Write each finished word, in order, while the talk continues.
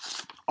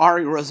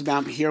Ari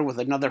Rosenbaum here with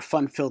another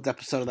fun-filled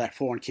episode of that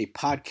 401k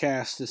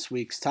podcast. This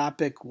week's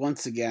topic,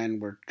 once again,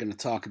 we're going to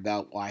talk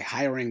about why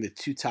hiring the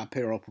two top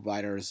payroll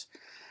providers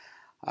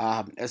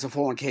as a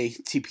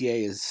 401k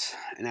TPA is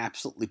an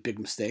absolutely big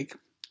mistake.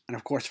 And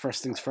of course,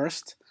 first things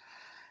first,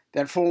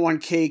 that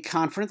 401k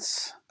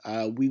conference,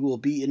 we will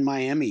be in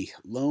Miami,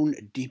 Lone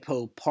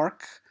Depot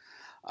Park.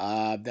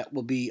 That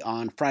will be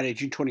on Friday,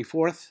 June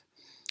 24th.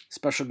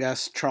 Special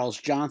guest,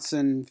 Charles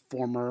Johnson,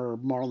 former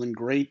Marlin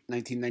great,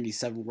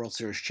 1997 World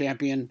Series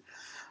champion.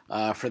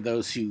 For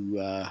those who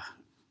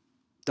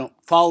don't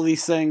follow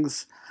these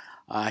things,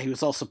 he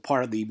was also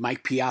part of the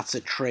Mike Piazza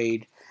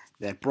trade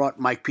that brought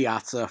Mike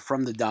Piazza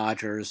from the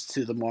Dodgers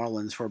to the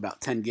Marlins for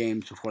about 10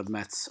 games before the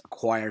Mets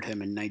acquired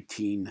him in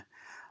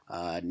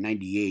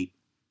 1998.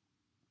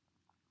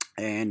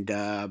 And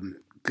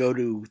go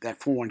to that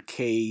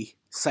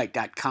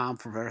 401ksite.com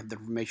for further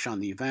information on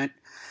the event.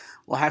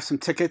 We'll have some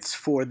tickets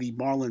for the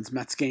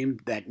Marlins-Mets game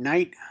that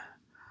night.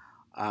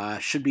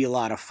 Should be a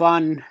lot of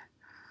fun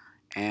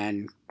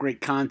and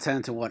great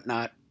content and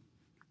whatnot.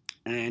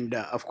 And,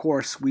 of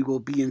course, we will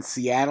be in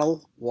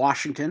Seattle,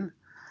 Washington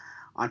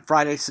on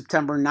Friday,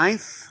 September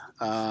 9th.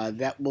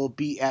 That will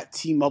be at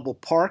T-Mobile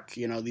Park.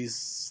 You know, these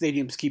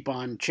stadiums keep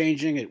on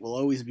changing. It will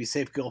always be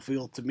Safeco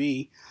Field to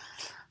me.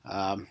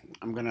 I'm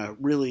going to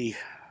really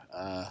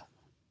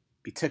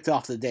be ticked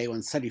off the day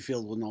when Citi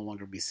Field will no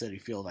longer be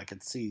Citi Field. I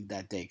could see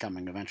that day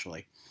coming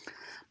eventually.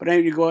 But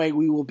anyway,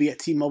 we will be at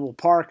T-Mobile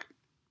Park.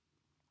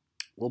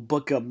 We'll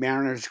book a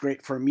Mariners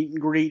great for a meet and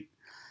greet.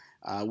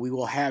 We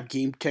will have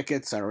game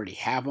tickets. I already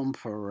have them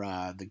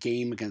for the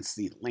game against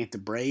the Atlanta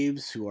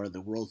Braves, who are the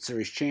World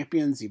Series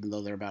champions, even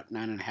though they're about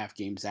 9.5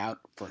 games out,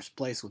 first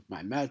place with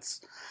my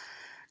Mets.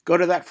 Go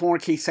to that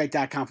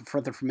 401ksite.com for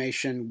further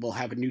information. We'll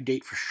have a new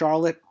date for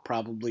Charlotte,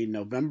 probably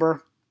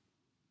November.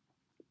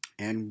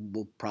 And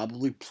we'll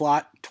probably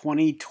plot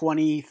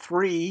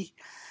 2023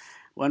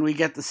 when we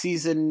get the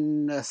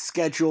season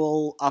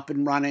schedule up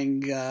and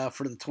running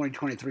for the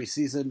 2023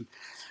 season.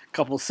 A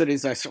couple of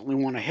cities I certainly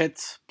want to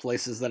hit,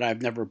 places that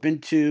I've never been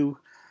to.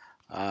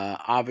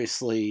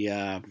 Obviously,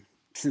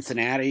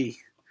 Cincinnati,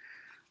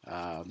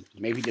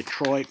 maybe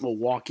Detroit,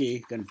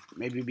 Milwaukee. Going to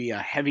maybe be a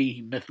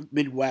heavy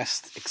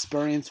Midwest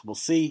experience. We'll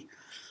see.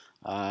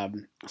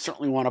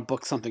 Certainly want to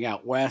book something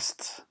out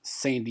west,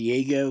 San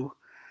Diego.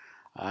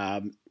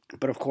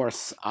 But of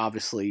course,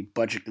 obviously,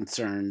 budget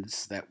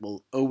concerns that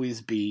will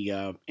always be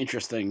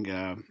interesting.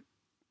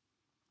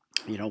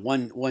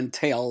 One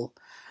tale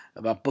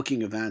about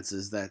booking events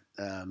is that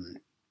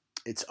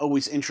it's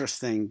always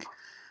interesting.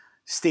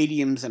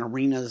 Stadiums and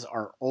arenas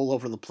are all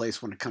over the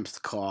place when it comes to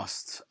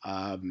costs.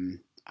 I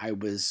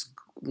wouldn't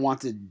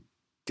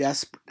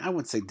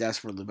say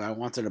desperately, but I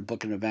wanted to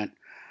book an event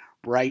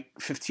right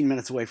 15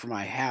 minutes away from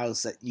my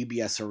house at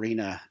UBS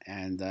Arena,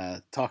 and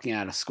talking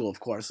out of school, of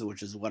course,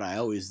 which is what I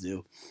always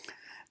do.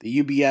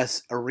 The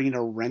UBS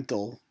Arena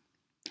rental,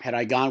 had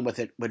I gone with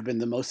it, would have been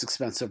the most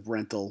expensive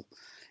rental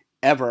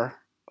ever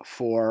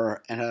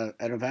for an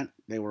event.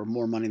 They were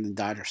more money than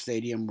Dodger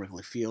Stadium,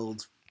 Wrigley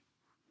Field.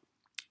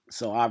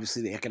 So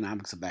obviously the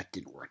economics of that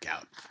didn't work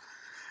out.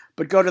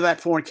 But go to that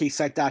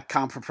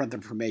 401ksite.com for further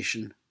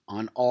information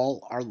on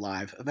all our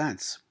live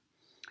events.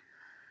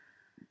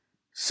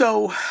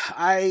 So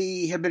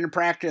I have been in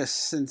practice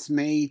since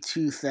May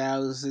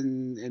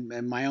 2000,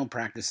 in my own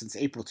practice since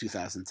April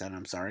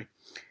 2010,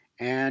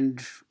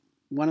 And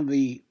one of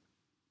the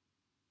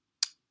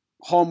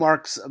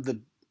hallmarks of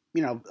the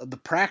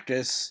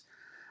practice,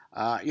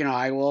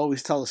 I will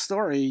always tell a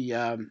story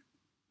to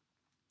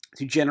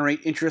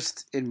generate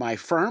interest in my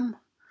firm.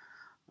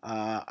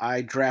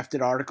 I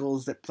drafted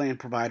articles that plan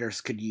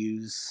providers could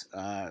use,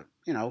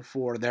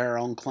 for their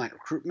own client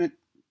recruitment.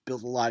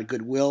 Build a lot of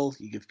goodwill.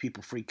 You give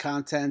people free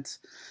content.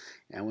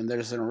 And when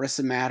there's an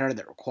ERISA matter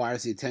that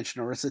requires the attention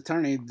of an ERISA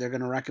attorney, they're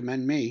going to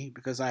recommend me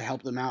because I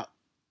help them out.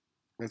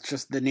 It's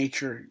just the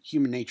nature,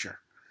 human nature.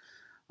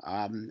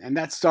 And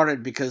that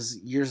started because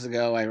years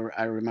ago,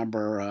 I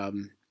remember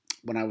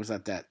when I was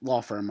at that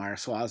law firm, Meyer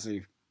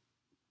Swazi,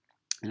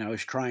 and I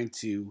was trying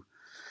to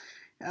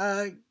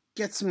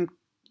get some,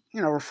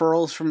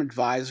 referrals from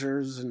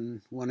advisors.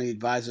 And one of the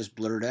advisors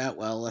blurted out,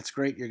 well, that's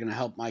great. You're going to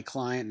help my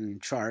client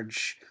and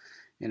charge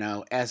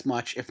as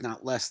much, if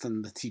not less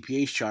than the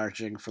TPA is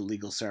charging for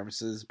legal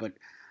services, but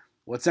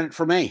what's in it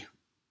for me?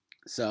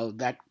 So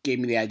that gave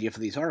me the idea for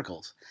these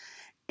articles.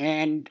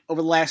 And over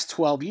the last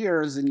 12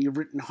 years, and you've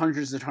written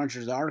hundreds and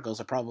hundreds of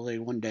articles, I probably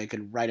one day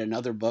could write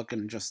another book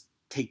and just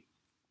take,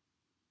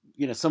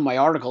 some of my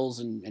articles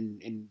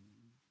and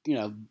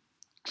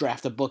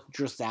draft a book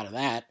just out of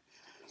that,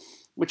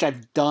 which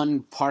I've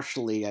done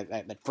partially.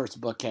 That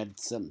first book had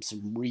some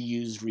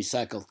reused,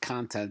 recycled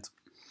content.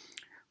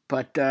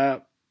 But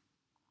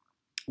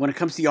when it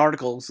comes to the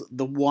articles,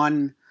 the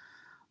one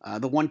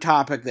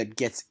topic that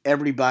gets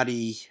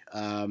everybody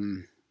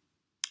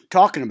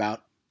talking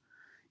about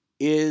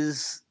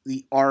is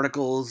the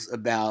articles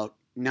about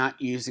not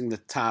using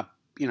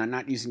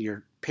not using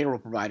your payroll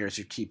provider as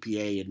your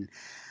TPA. And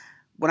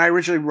when I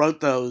originally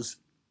wrote those,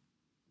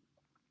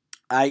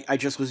 I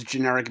just was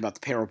generic about the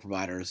payroll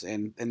providers,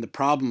 and the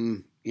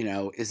problem,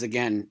 is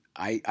again,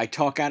 I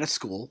talk out of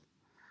school.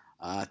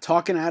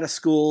 Talking out of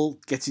school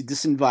gets you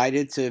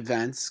disinvited to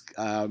events.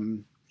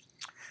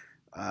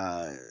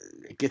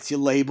 It gets you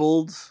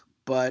labeled,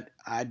 but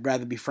I'd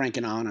rather be frank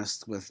and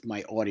honest with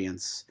my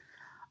audience.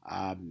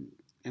 Um,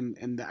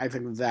 and I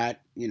think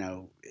that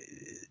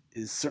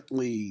is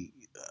certainly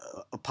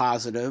a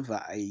positive.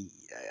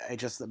 I'm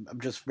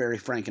just very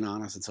frank and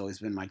honest. It's always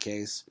been my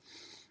case.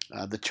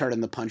 The turd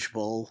in the punch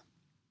bowl,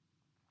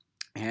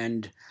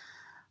 and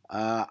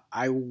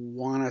I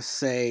want to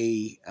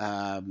say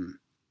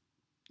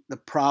the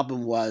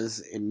problem was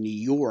in New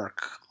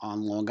York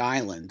on Long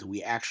Island,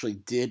 we actually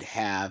did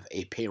have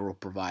a payroll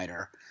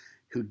provider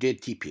who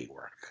did TPA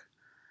work,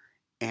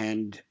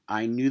 and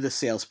I knew the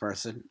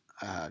salesperson,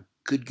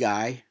 good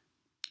guy,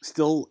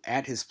 still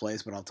at his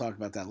place, but I'll talk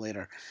about that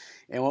later.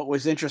 And what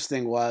was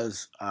interesting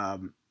was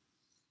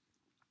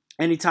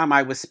anytime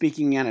I was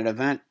speaking at an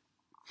event,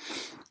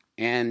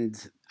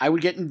 and I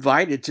would get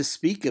invited to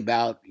speak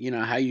about,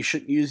 how you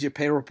shouldn't use your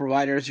payroll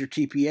provider as your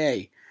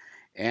TPA.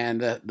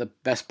 And the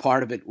best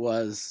part of it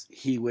was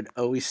he would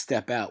always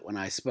step out when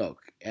I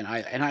spoke, and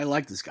I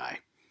like this guy.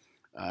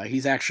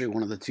 He's actually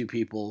one of the two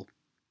people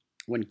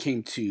when it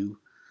came to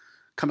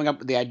coming up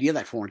with the idea of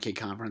that 401k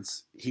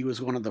conference. He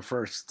was one of the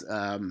first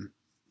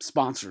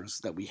sponsors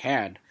that we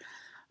had,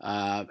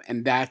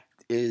 and that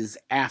is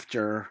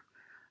after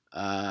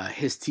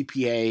his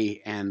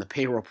TPA and the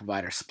payroll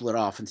provider split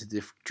off into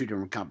two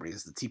different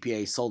companies. The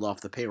TPA sold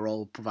off the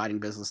payroll providing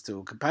business to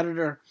a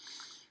competitor,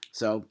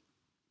 so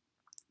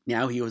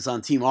now he was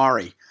on Team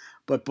Ari.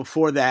 But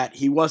before that,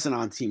 he wasn't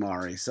on Team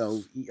Ari.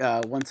 So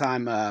one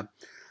time,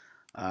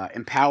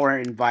 Empower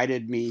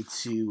invited me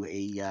to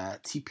a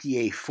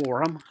TPA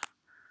forum,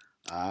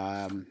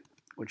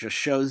 which just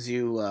shows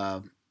you,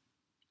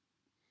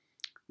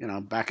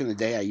 back in the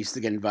day, I used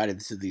to get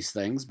invited to these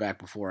things back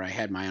before I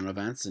had my own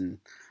events and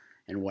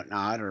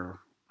whatnot, or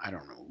I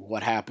don't know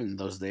what happened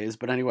those days.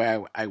 But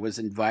anyway, I was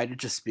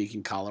invited to speak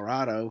in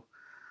Colorado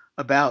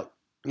about,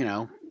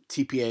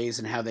 TPAs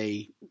and how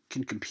they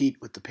can compete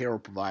with the payroll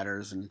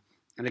providers. And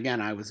again,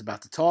 I was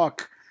about to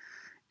talk,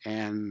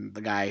 and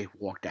the guy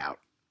walked out.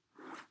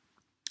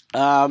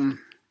 And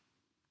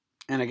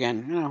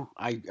again,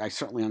 I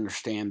certainly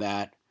understand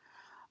that.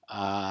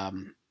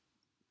 And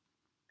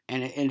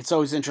it's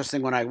always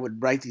interesting when I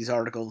would write these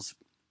articles,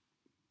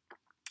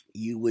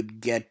 you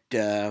would get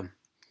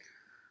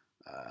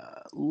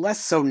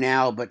less so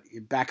now, but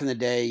back in the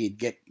day, you'd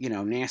get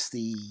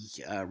nasty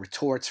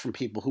retorts from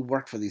people who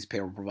work for these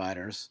payroll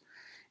providers.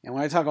 And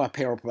when I talk about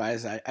payroll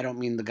providers, I don't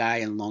mean the guy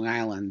in Long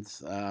Island.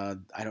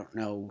 I don't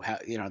know how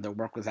their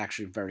work was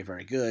actually very,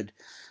 very good.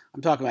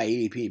 I'm talking about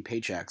ADP and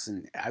Paychex,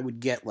 and I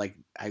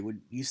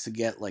used to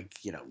get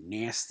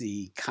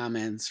nasty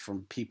comments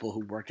from people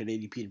who worked at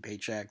ADP and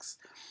Paychex.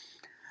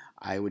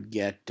 I would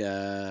get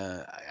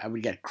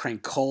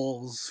crank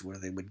calls where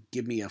they would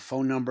give me a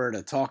phone number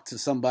to talk to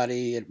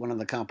somebody at one of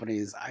the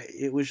companies.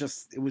 It was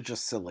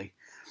just silly.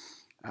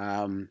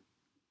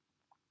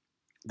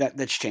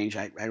 That's changed.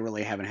 I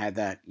really haven't had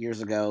that.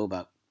 Years ago,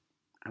 about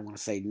I want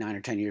to say 9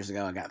 or 10 years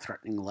ago, I got a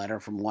threatening letter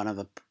from one of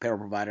the payroll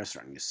providers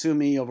threatening to sue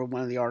me over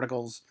one of the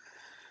articles.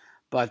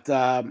 But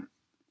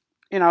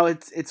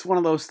it's one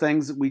of those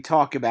things that we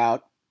talk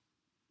about,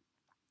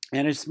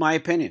 and it's my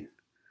opinion.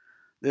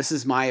 This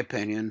is my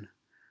opinion.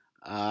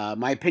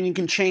 My opinion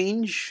can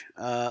change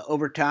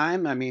over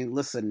time. I mean,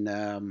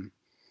 listen,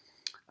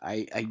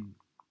 I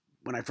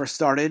when I first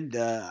started,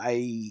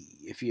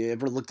 if you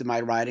ever looked at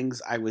my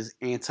writings, I was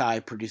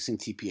anti-producing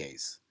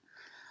TPAs.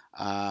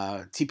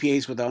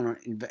 TPAs with own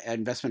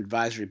investment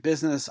advisory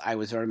business, I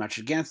was very much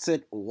against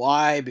it.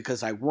 Why?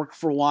 Because I worked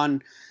for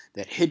one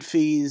that hid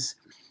fees.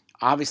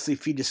 Obviously,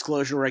 fee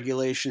disclosure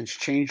regulations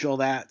changed all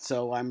that,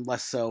 so I'm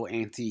less so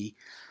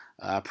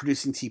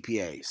anti-producing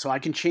TPA. So I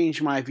can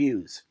change my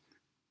views.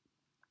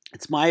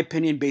 It's my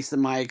opinion based on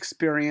my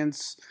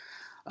experience.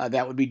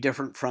 That would be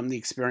different from the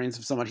experience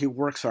of someone who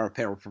works for a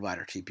payroll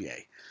provider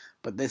TPA.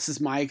 But this is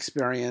my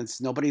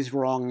experience. Nobody's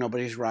wrong.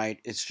 Nobody's right.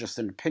 It's just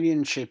an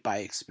opinion shaped by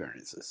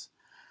experiences.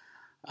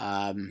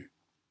 And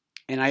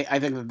I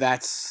think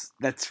that's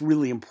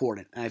really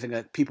important. And I think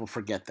that people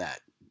forget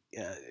that.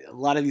 A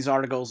lot of these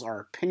articles are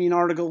opinion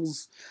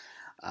articles.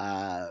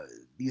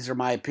 These are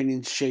my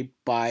opinions shaped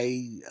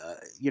by,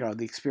 the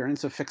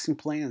experience of fixing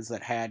plans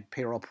that had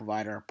payroll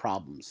provider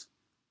problems.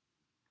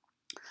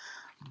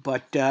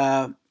 But,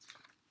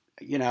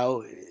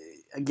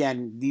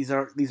 again,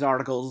 these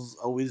articles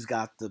always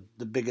got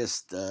the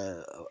biggest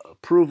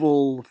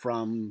approval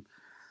from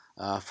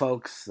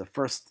folks. The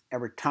first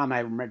ever time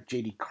I met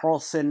J.D.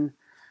 Carlson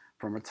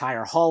from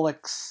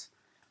Retireaholics.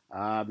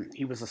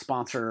 He was a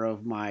sponsor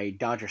of my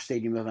Dodger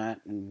Stadium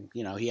event, and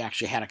he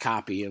actually had a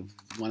copy of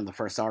one of the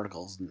first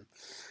articles and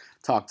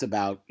talked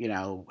about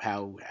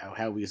how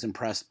he was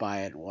impressed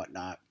by it and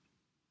whatnot.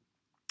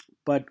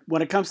 But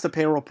when it comes to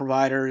payroll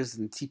providers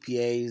and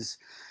TPAs,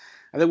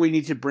 I think we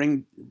need to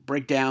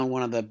break down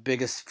one of the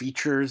biggest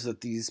features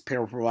that these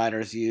payroll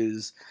providers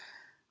use,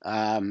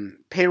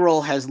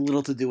 Payroll has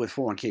little to do with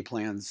 401k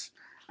plans.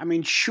 I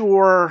mean,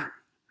 sure,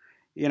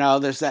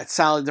 there's that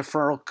salary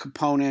deferral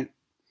component,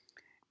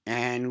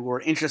 and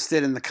we're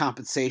interested in the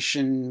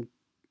compensation,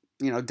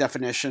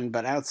 definition,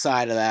 but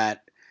outside of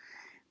that,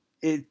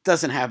 it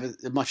doesn't have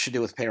as much to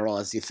do with payroll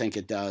as you think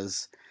it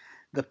does.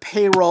 The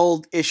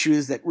payroll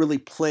issues that really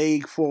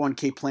plague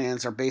 401k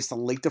plans are based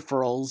on late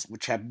deferrals,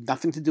 which have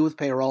nothing to do with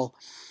payroll,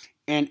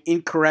 and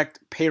incorrect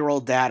payroll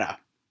data.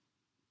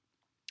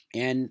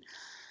 And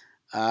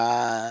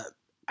I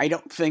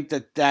don't think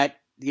that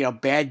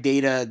bad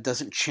data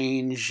doesn't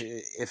change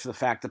if the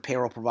fact the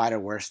payroll provider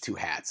wears two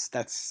hats.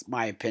 That's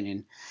my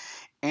opinion.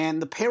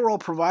 And the payroll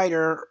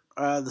provider,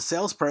 the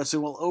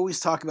salesperson, will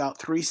always talk about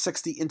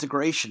 360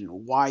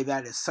 integration, why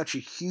that is such a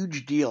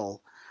huge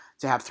deal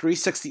to have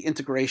 360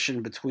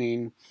 integration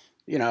between,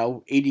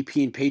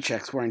 ADP and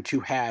Paychex wearing two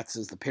hats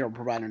as the payroll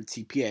provider and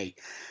TPA.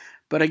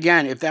 But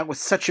again, if that was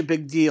such a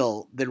big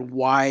deal, then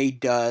why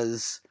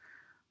does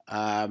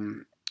why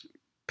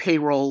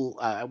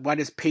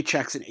does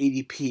Paychex and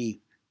ADP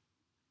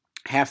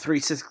have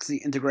 360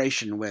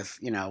 integration with,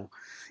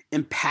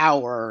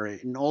 Empower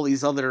and all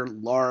these other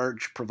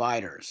large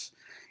providers?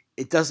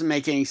 It doesn't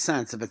make any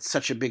sense if it's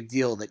such a big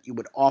deal that you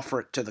would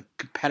offer it to the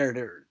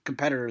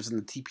competitors in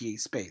the TPA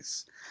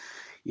space.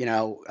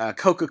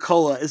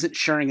 Coca-Cola isn't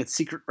sharing its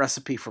secret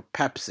recipe for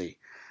Pepsi,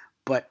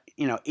 but,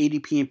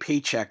 ADP and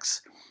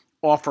Paychex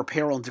offer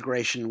payroll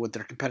integration with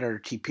their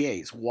competitor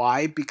TPAs.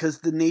 Why? Because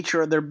the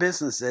nature of their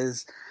business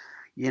is,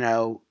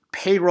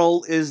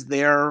 payroll is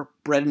their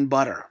bread and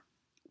butter.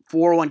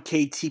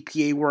 401k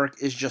TPA work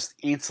is just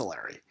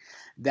ancillary.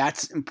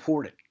 That's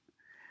important.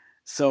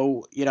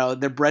 So,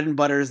 their bread and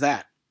butter is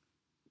that.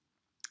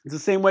 It's the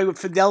same way with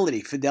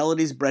Fidelity.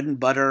 Fidelity's bread and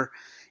butter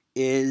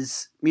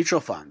is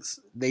mutual funds.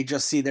 They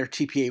just see their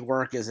TPA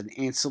work as an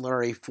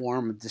ancillary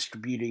form of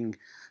distributing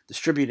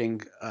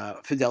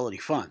Fidelity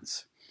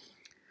funds.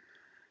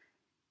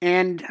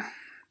 And,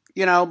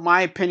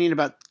 my opinion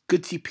about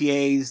good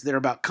TPAs, they're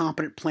about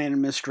competent plan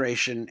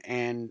administration,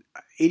 and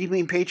ADP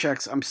and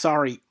Paychex, I'm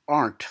sorry,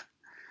 aren't.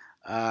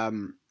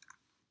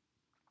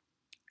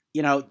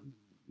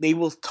 They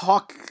will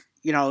talk,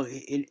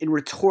 in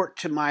retort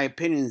to my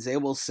opinions, they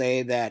will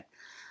say that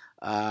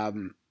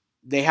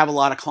they have a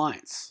lot of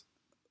clients.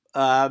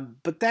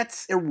 But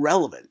that's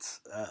irrelevant.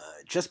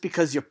 Just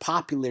because you're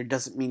popular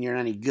doesn't mean you're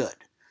any good.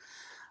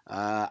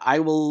 I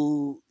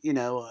will,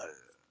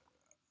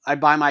 I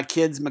buy my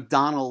kids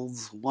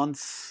McDonald's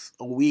once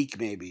a week,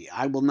 maybe.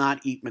 I will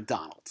not eat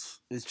McDonald's.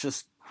 It's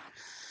just,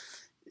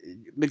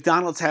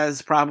 McDonald's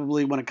has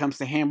probably, when it comes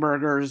to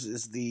hamburgers,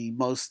 is the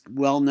most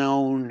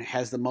well-known,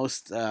 has the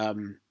most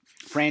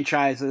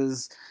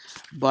franchises.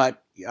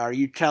 But are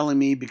you telling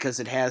me because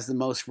it has the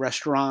most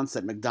restaurants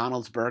that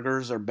McDonald's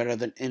burgers are better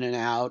than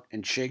In-N-Out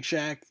and Shake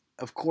Shack?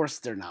 Of course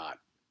they're not.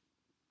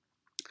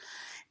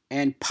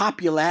 And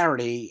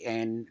popularity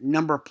and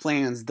number of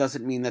plans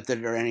doesn't mean that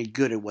they're any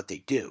good at what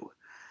they do.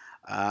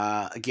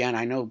 Again,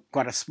 I know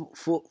quite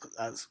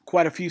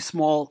a few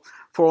small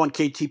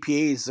 401k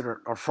TPAs that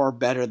are far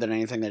better than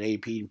anything that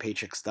AP and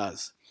Paychex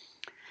does.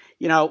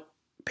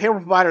 Payroll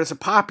providers are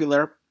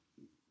popular.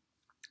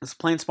 As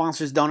plan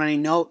sponsors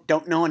don't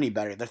know any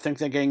better. They think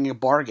they're getting a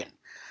bargain.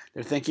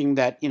 They're thinking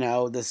that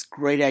this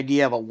great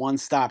idea of a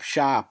one-stop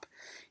shop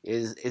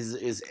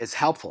is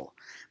helpful.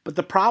 But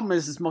the problem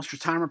is most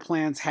retirement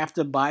plans have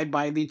to abide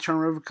by the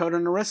Internal Revenue Code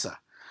and ERISA.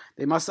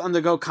 They must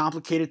undergo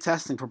complicated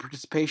testing for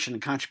participation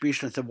and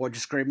contributions to avoid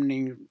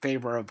discriminating in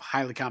favor of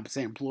highly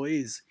compensated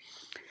employees.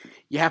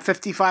 You have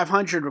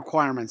 5,500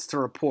 requirements to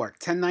report,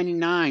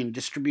 1099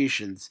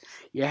 distributions.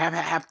 You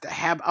have to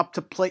have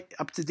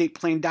up-to-date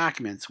plan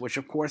documents, which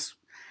of course,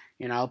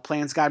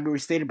 plans got to be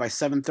restated by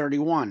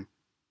 7/31.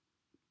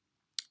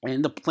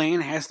 And the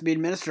plan has to be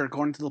administered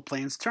according to the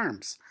plan's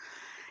terms.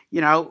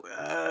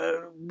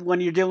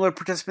 When you're dealing with a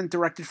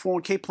participant-directed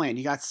 401k plan,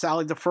 you got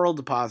salary deferral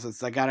deposits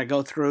that got to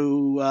go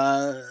through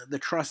the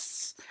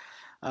trust's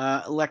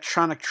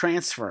electronic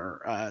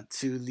transfer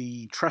to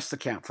the trust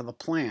account for the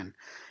plan.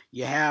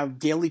 You have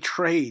daily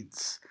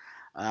trades.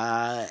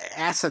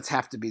 Assets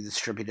have to be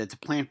distributed to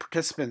plan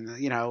participant.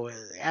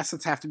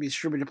 Assets have to be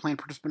distributed to plan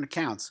participant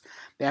accounts.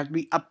 They have to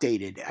be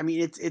updated. I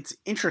mean, it's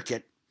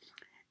intricate,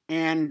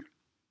 and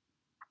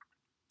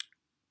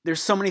there's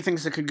so many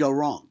things that could go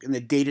wrong in the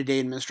day-to-day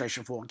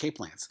administration of 401k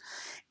plans.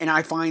 And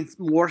I find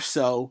more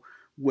so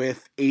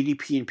with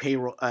ADP and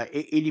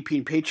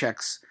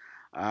Paychex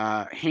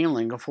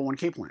handling of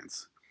 401k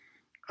plans.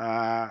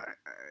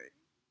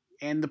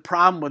 And the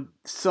problem with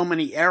so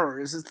many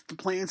errors is that the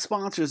plan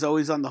sponsor is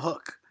always on the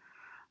hook.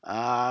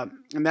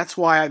 And that's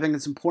why I think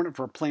it's important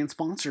for a plan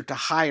sponsor to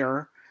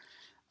hire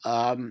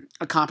a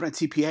competent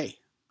TPA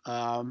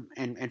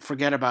and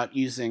forget about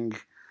using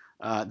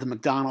the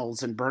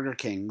McDonald's and Burger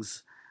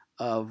Kings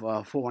of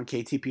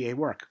 401k TPA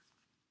work.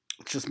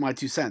 It's just my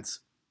 2 cents.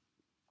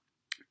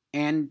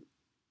 And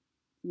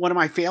one of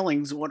my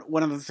failings,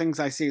 one of the things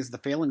I see as the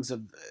failings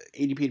of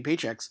ADP and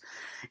Paychex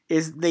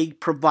is they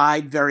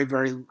provide very,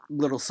 very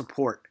little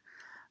support.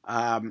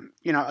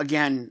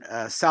 Again,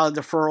 salary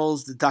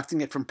deferrals,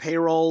 deducting it from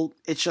payroll,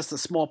 it's just a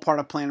small part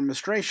of plan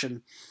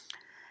administration.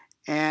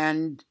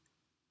 And,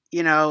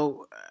 you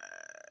know,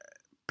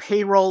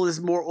 payroll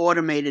is more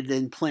automated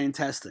than plan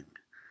testing.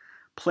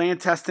 Plan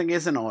testing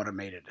isn't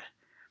automated.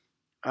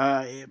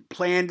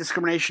 Plan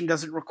discrimination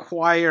doesn't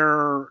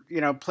require,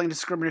 plan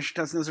discrimination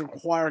doesn't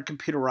require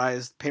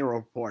computerized payroll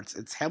reports.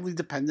 It's heavily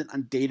dependent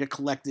on data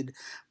collected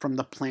from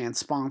the plan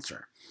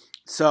sponsor.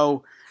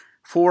 So,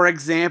 for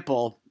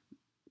example,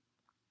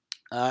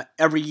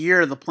 every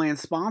year the plan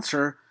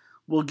sponsor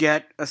will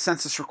get a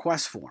census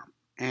request form,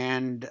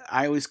 and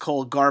I always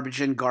call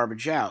garbage in,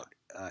 garbage out.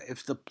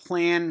 If the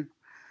plan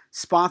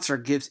sponsor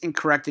gives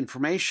incorrect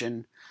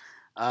information,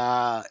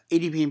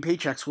 ADP and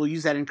Paychex will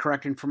use that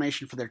incorrect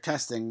information for their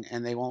testing,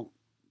 and they won't,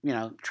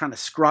 trying to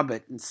scrub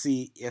it and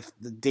see if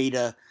the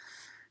data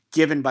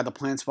given by the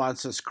plan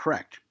sponsor is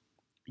correct.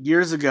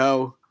 Years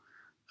ago,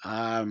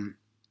 I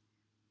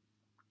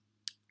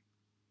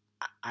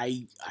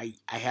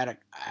had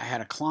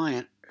a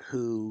client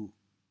who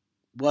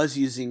was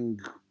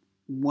using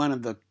one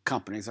of the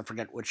companies. I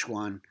forget which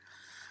one,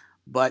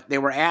 but they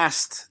were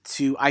asked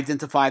to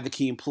identify the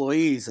key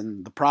employees,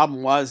 and the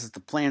problem was that the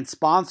plan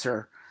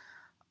sponsor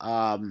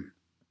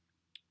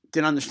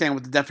didn't understand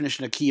what the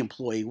definition of key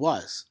employee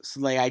was. So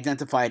they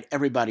identified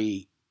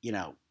everybody,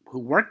 who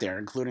worked there,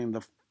 including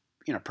the,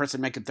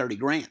 person making 30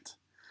 grand.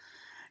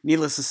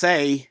 Needless to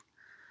say,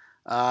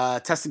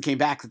 testing came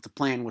back that the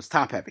plan was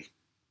top heavy,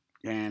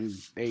 and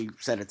they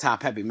said a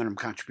top heavy minimum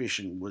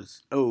contribution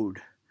was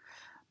owed.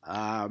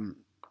 That's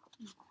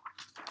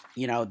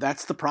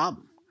the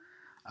problem.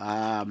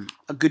 A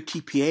good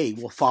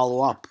TPA will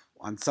follow up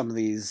on some of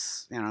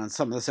these, on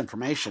some of this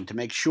information to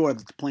make sure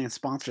that the plan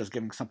sponsor is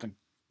giving something,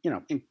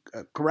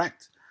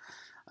 correct.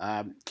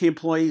 Key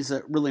employee is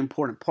a really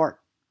important part.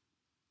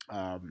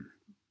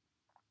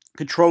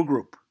 Control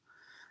group,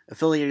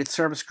 affiliated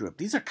service group.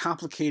 These are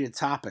complicated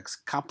topics,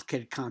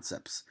 complicated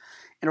concepts.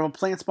 And if a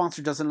plan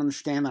sponsor doesn't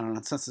understand that on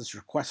a census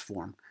request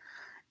form,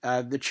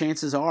 the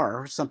chances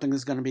are something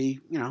is going to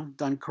be,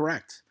 done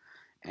correct.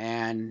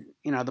 And,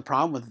 the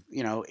problem with,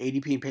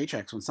 ADP and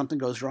Paychex, when something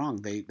goes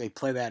wrong, they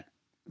play that,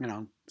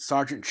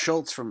 Sergeant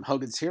Schultz from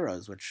Hogan's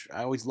Heroes, which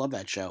I always love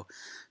that show.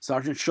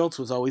 Sergeant Schultz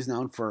was always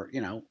known for,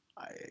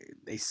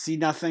 they see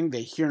nothing,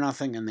 they hear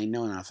nothing, and they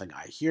know nothing.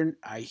 I hear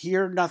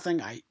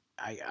nothing, I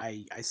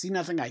see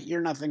nothing, I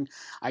hear nothing,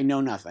 I know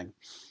nothing.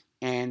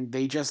 And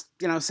they just,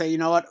 say, you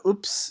know what,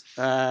 oops,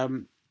 but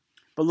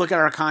look at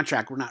our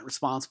contract, we're not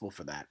responsible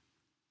for that.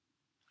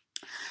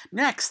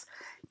 Next,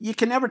 you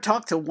can never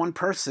talk to one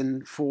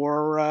person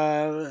for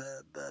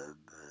the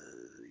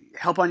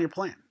help on your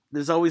plan.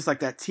 There's always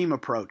like that team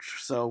approach.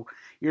 So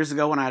years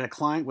ago when I had a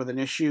client with an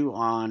issue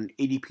on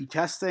ADP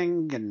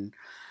testing, and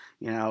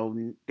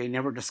they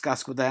never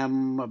discussed with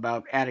them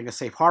about adding a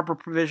safe harbor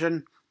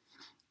provision.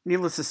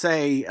 Needless to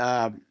say,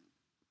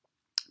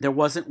 there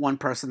wasn't one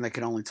person they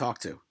could only talk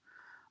to.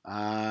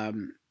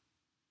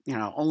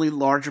 Only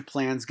larger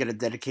plans get a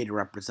dedicated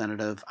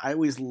representative. I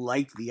always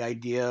like the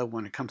idea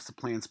when it comes to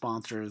plan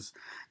sponsors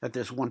that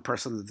there's one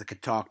person that they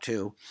could talk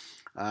to.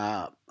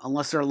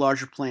 Unless they're a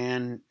larger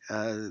plan,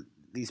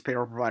 these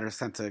payroll providers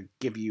tend to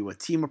give you a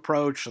team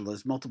approach. So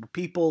there's multiple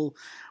people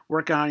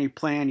working on your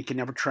plan. You can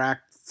never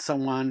track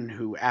someone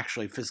who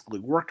actually physically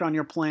worked on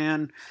your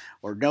plan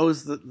or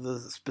knows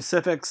the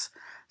specifics.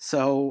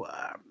 So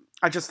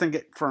I just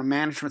think from a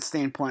management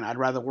standpoint, I'd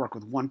rather work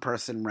with one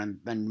person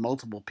than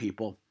multiple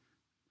people.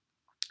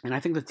 And I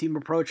think the team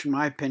approach, in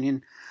my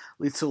opinion,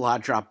 leads to a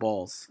lot of drop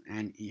balls,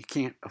 and you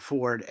can't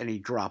afford any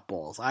drop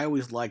balls. I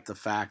always liked the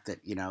fact that,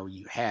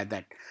 you had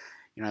that,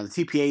 the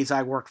TPAs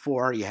I worked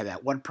for, you had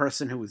that one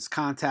person who was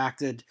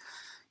contacted.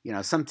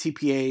 Some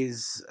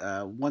TPAs,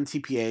 one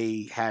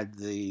TPA had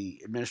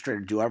the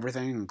administrator do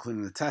everything,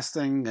 including the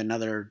testing.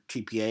 Another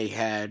TPA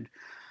had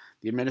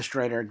the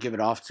administrator give it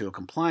off to a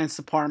compliance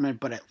department,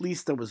 but at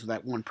least there was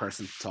that one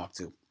person to talk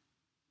to.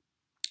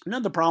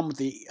 Another problem with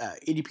the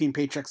ADP and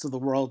Paychex of the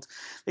world,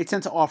 they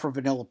tend to offer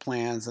vanilla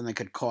plans, and they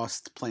could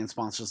cost plan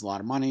sponsors a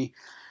lot of money.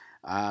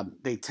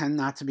 They tend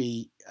not to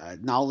be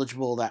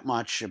knowledgeable that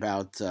much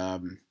about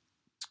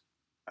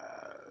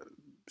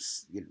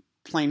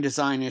plan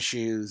design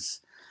issues.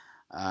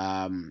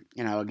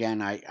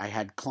 Again, I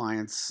had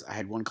clients. I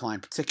had one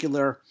client in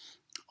particular.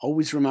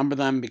 Always remember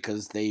them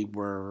because they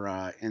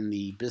were in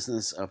the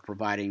business of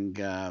providing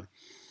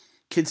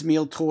kids'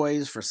 meal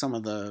toys for some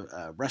of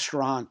the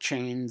restaurant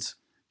chains.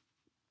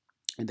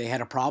 And they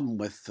had a problem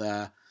with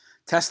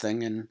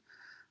testing, and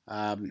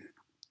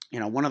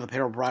one of the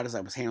payroll providers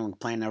that was handling the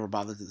plan never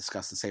bothered to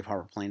discuss the safe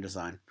harbor plan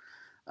design.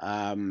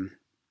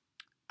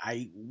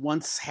 I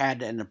once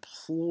had an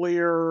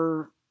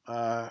employer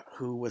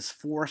who was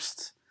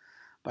forced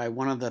by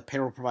one of the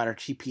payroll provider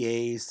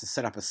TPAs to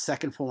set up a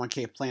second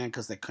 401k plan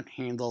because they couldn't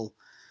handle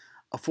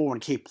a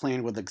 401k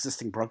plan with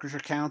existing brokerage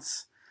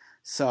accounts.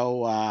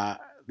 So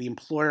the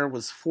employer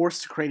was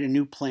forced to create a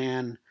new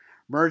plan,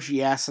 merge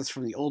the assets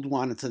from the old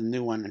one into the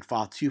new one, and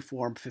file two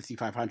Form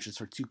 5500s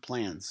for two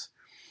plans.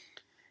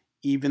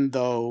 Even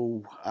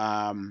though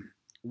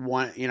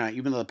one,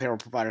 even though the payroll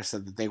provider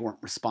said that they weren't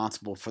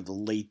responsible for the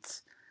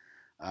late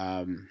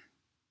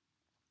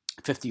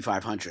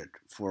 5,500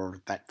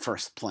 for that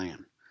first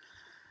plan.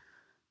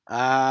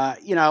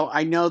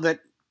 I know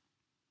that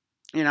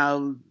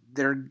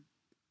they're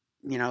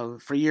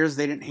for years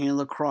they didn't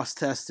handle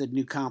cross-tested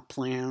new comp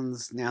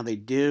plans. Now they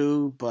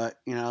do, but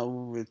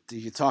if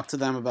you talk to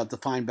them about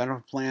defined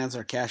benefit plans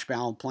or cash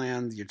balance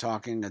plans, you're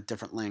talking a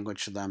different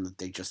language to them that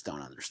they just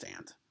don't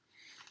understand.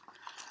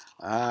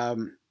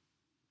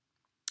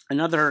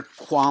 Another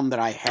qualm that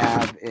I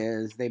have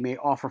is they may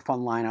offer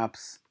fund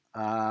lineups,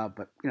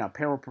 but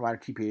payroll provider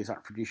TPAs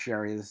aren't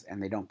fiduciaries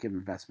and they don't give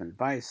investment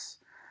advice.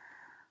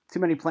 Too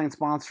many plan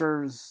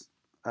sponsors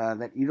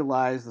that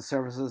utilize the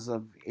services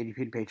of ADP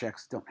and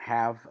Paychex don't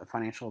have a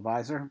financial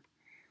advisor.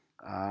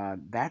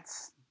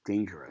 That's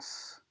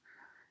dangerous.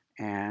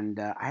 And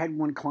I had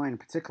one client in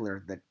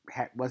particular that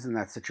was in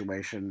that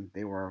situation.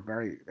 They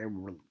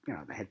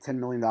had $10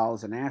 million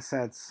in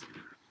assets.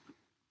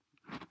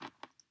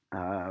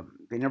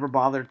 They never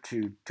bothered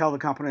to tell the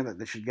company that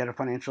they should get a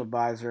financial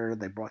advisor.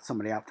 They brought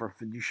somebody out for a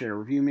fiduciary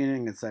review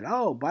meeting and said,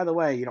 "Oh, by the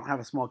way, you don't have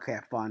a small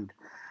cap fund.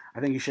 I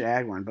think you should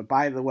add one. But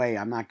by the way,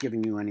 I'm not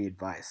giving you any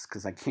advice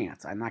because I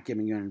can't. I'm not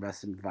giving you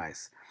investment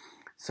advice."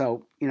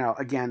 So,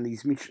 again,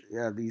 these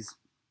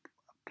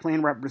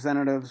plan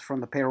representatives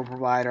from the payroll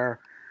provider,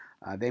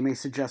 they may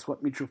suggest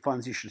what mutual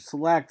funds you should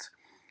select.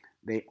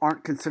 They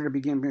aren't considered to be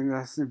giving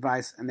investment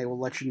advice, and they will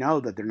let you know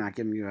that they're not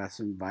giving you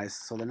investment advice,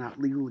 so they're not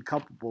legally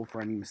culpable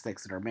for any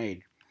mistakes that are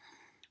made.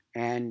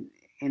 And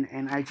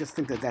I just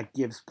think that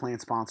gives plan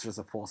sponsors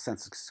a false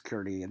sense of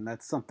security, and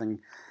that's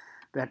something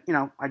that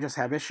I just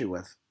have issue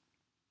with.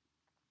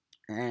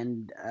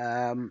 And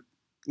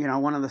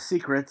one of the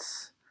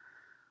secrets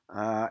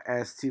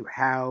as to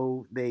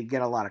how they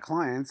get a lot of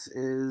clients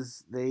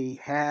is they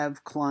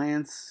have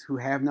clients who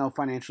have no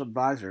financial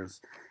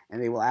advisors,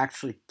 and they will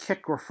actually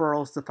kick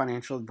referrals to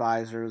financial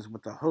advisors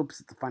with the hopes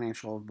that the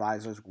financial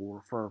advisors will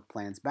refer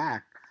plans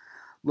back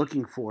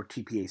looking for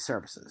TPA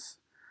services.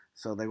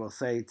 So they will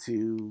say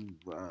to,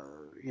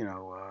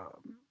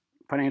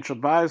 financial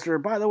advisor,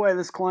 "By the way,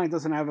 this client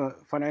doesn't have a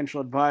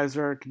financial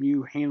advisor. Can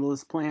you handle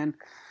this plan?"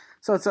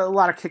 So it's a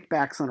lot of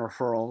kickbacks and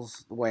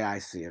referrals, the way I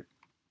see it,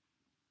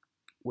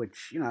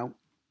 which,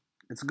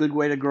 it's a good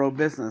way to grow a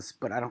business,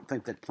 but I don't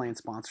think that plan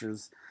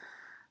sponsors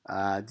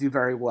do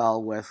very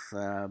well with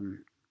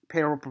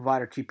payroll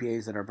provider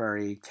TPAs that are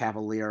very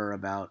cavalier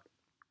about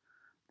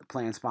the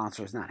plan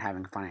sponsors not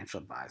having a financial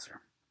advisor.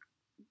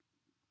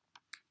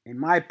 In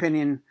my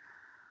opinion,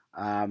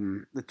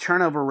 the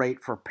turnover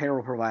rate for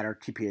payroll provider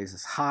TPAs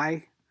is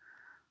high.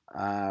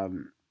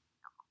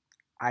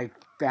 I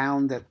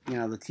found that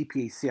the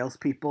TPA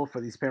salespeople for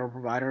these payroll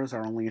providers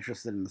are only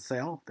interested in the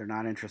sale. They're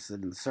not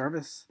interested in the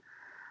service.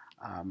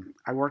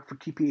 I worked for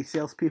TPA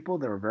salespeople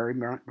that were very,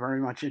 very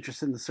much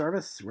interested in the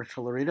service. Rich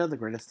Hilarita, the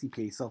greatest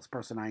TPA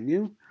salesperson I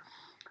knew,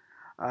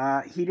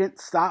 he didn't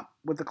stop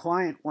with the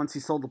client once he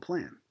sold the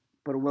plan.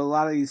 But with a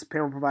lot of these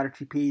payroll provider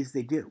TPAs,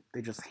 they do.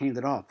 They just hand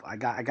it off. I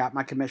got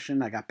my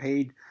commission. I got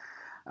paid.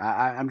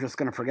 I'm just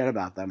going to forget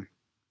about them.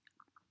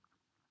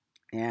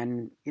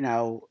 And,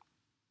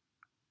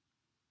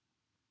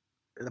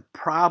 the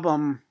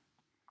problem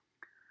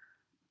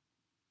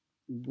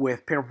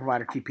with payroll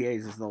provider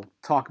TPAs is they'll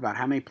talk about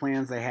how many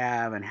plans they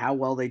have and how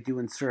well they do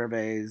in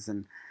surveys.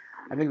 And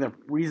I think the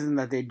reason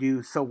that they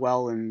do so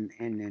well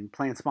in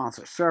plan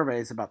sponsor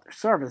surveys about their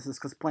service is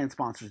because plan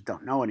sponsors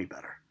don't know any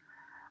better.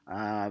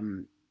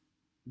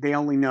 They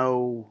only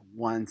know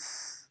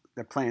once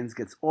their plans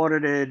gets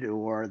audited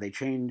or they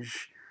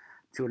change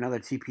to another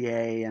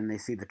TPA and they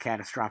see the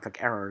catastrophic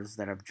errors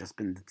that have just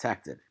been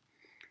detected.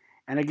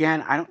 And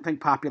again, I don't think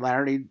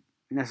popularity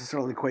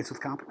necessarily equates with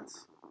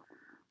competence.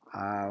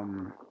 I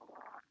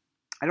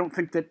don't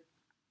think that,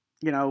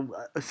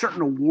 a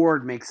certain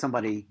award makes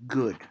somebody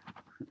good.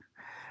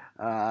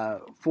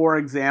 For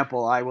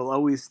example, I will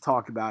always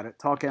talk about it,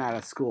 talking out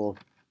of school,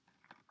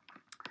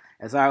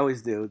 as I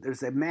always do.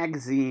 There's a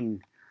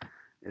magazine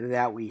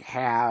that we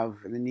have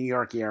in the New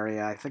York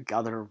area. I think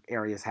other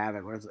areas have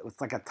it, where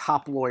it's like a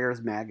top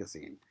lawyers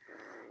magazine.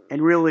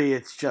 And really,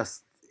 it's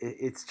just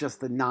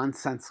a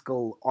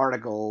nonsensical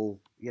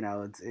article.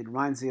 It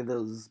reminds me of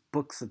those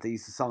books that they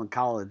used to sell in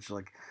college,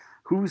 like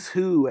Who's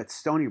Who at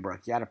Stony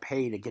Brook. You had to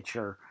pay to get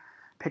your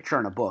picture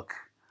in a book.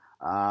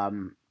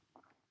 And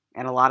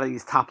a lot of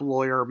these top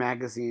lawyer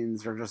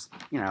magazines are just,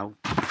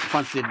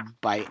 fronted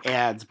by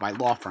ads by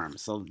law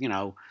firms. So,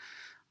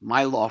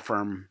 my law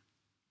firm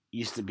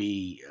used to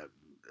be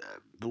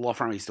the law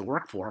firm I used to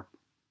work for.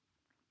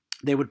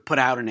 They would put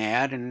out an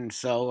ad, and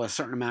so a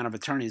certain amount of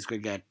attorneys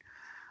could get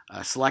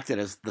selected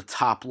as the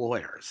top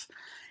lawyers.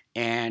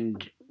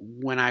 And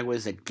when I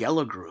was at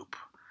Geller Group,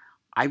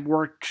 I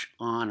worked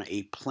on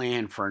a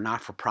plan for a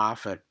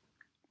not-for-profit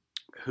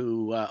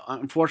who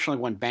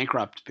unfortunately went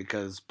bankrupt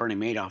because Bernie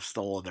Madoff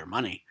stole all their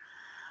money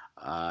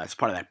as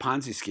part of that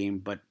Ponzi scheme.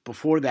 But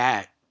before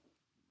that,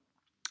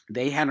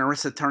 they had an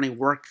ERISA attorney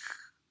work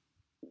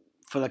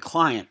for the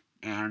client,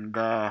 and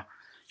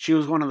she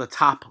was one of the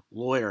top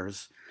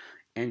lawyers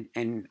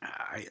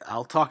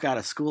I'll talk out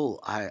of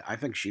school. I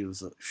think she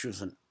was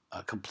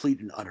a complete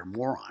and utter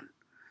moron.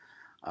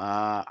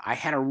 I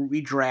had to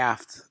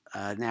redraft.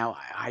 Now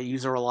I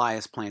use a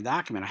Reliance plan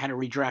document. I had to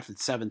redraft it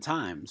 7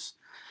 times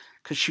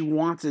because she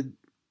wanted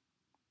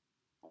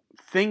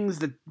things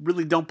that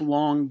really don't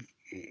belong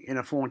in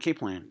a 401k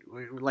plan,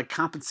 like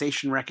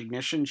compensation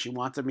recognition. She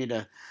wanted me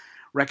to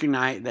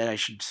recognize that I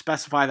should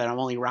specify that I'm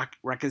only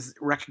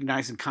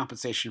recognizing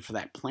compensation for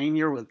that plan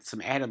year with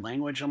some added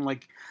language. I'm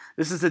like,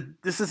 this isn't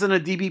a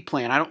DB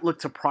plan. I don't look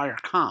to prior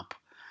comp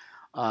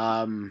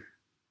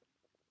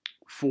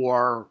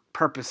for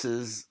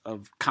purposes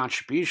of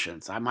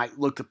contributions. I might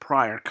look to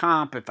prior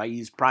comp if I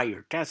use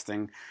prior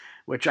testing,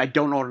 which I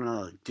don't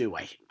ordinarily do.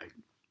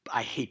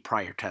 I hate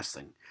prior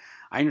testing.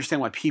 I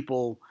understand why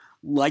people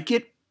like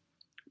it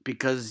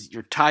because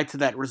you're tied to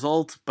that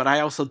result, but I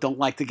also don't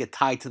like to get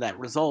tied to that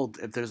result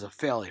if there's a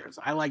failure.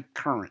 I like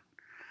current.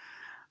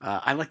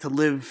 I like to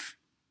live.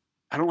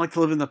 I don't like to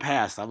live in the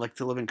past. I like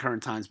to live in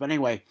current times. But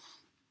anyway,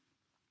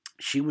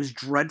 she was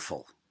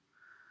dreadful.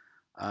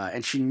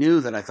 And she knew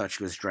that I thought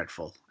she was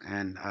dreadful.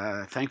 And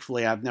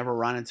thankfully, I've never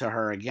run into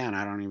her again.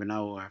 I don't even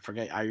know.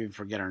 I even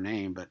forget her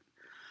name. But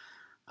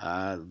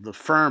the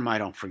firm, I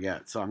don't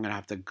forget. So I'm going to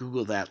have to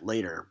Google that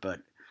later.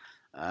 But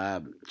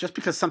just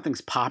because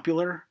something's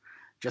popular,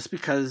 just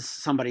because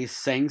somebody's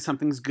saying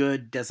something's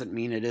good, doesn't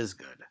mean it is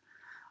good.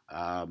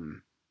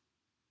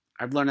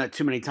 I've learned that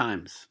too many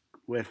times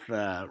with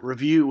when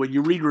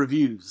you read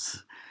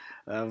reviews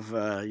of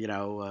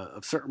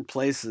of certain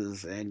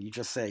places, and you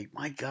just say,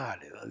 "My God,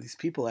 are these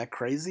people that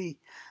crazy?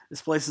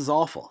 This place is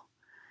awful."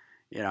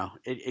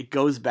 It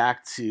goes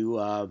back to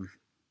I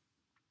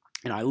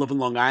live in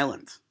Long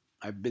Island.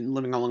 I've been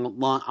living on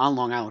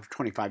Long Island for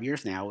 25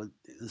 years now.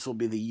 This will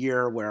be the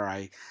year where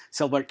I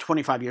celebrate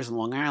 25 years in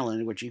Long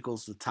Island, which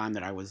equals the time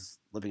that I was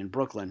living in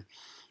Brooklyn.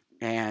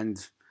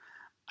 And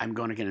I'm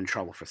going to get in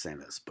trouble for saying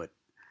this, but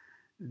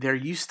there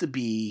used to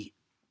be.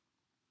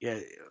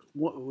 Yeah,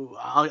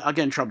 I'll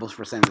get in trouble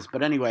for saying this,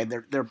 but anyway,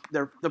 they're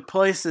the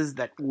places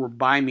that were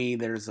by me.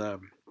 There's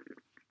a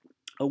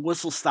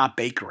Whistle Stop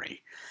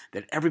Bakery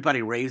that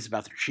everybody raves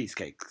about their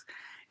cheesecakes,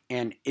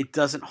 and it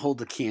doesn't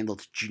hold a candle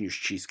to Junior's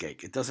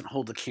Cheesecake. It doesn't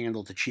hold a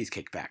candle to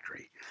Cheesecake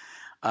Factory.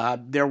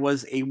 There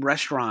was a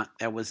restaurant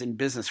that was in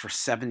business for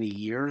 70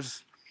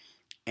 years,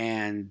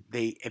 and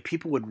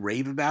people would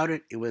rave about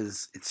it.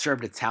 It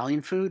served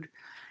Italian food,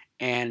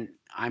 and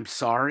I'm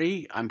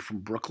sorry, I'm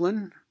from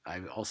Brooklyn.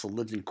 I also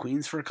lived in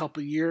Queens for a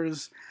couple of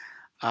years.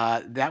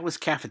 That was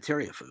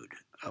cafeteria food.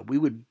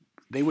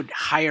 They would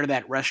hire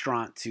that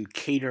restaurant to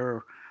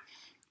cater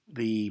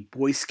the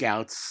Boy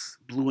Scouts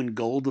Blue and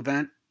Gold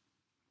event,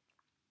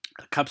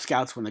 Cub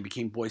Scouts when they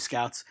became Boy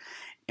Scouts,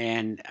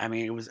 and I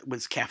mean it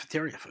was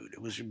cafeteria food.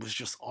 It was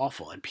just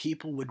awful, and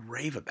people would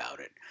rave about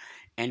it.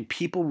 And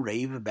people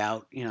rave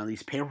about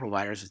these payroll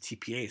providers at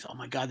TPAs. Oh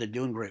my God, they're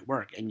doing great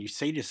work. And you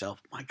say to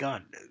yourself, my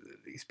God,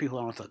 these people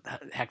don't know what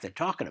the heck they're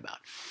talking about.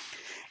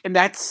 And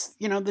that's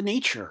the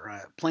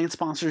nature. Plan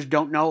sponsors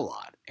don't know a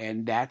lot,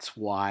 and that's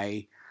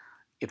why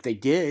if they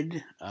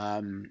did,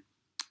 I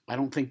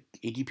don't think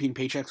ADP and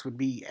Paychex would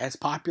be as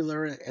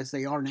popular as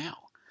they are now.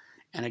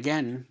 And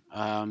again,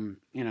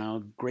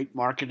 great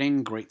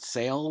marketing, great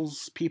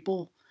sales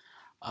people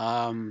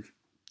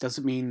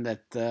doesn't mean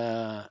that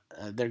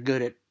they're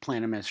good at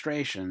plan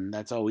administration.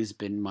 That's always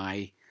been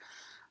my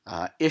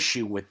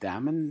issue with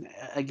them. And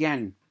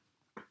again,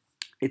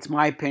 it's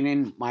my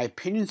opinion. My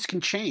opinions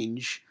can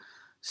change.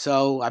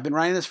 So I've been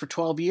writing this for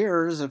 12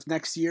 years. If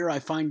next year I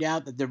find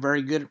out that they're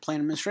very good at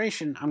plan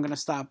administration, I'm going to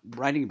stop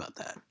writing about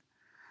that.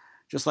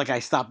 Just like I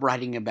stopped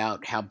writing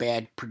about how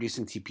bad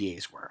producing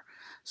TPAs were.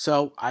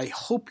 So I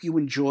hope you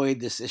enjoyed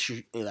this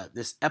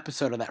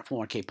episode of that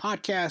 401k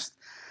podcast.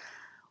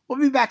 We'll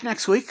be back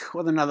next week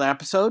with another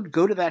episode.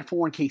 Go to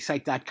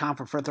that401ksite.com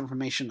for further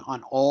information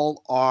on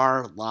all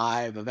our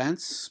live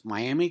events.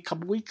 Miami, a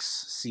couple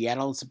weeks.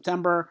 Seattle in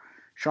September.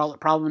 Charlotte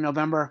probably in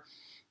November.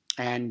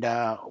 And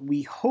I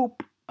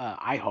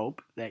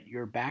hope that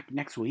you're back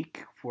next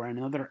week for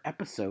another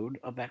episode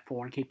of that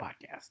 401k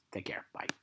podcast. Take care. Bye.